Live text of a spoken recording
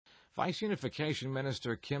Vice Unification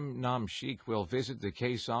Minister Kim Nam-sik will visit the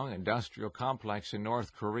Gaeseong industrial complex in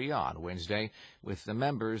North Korea on Wednesday with the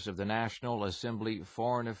members of the National Assembly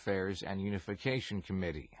Foreign Affairs and Unification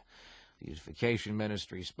Committee. The Unification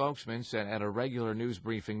Ministry spokesman said at a regular news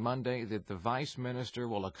briefing Monday that the Vice Minister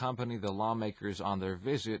will accompany the lawmakers on their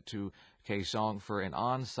visit to Gaeseong for an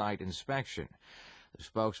on-site inspection. The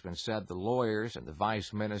spokesman said the lawyers and the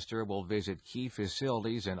Vice Minister will visit key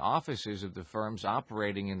facilities and offices of the firms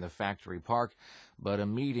operating in the factory park, but a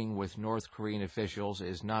meeting with North Korean officials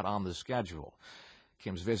is not on the schedule.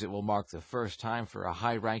 Kim's visit will mark the first time for a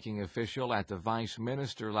high-ranking official at the Vice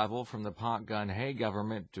Minister level from the Park Geun-hye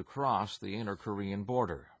government to cross the inter-Korean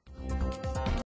border.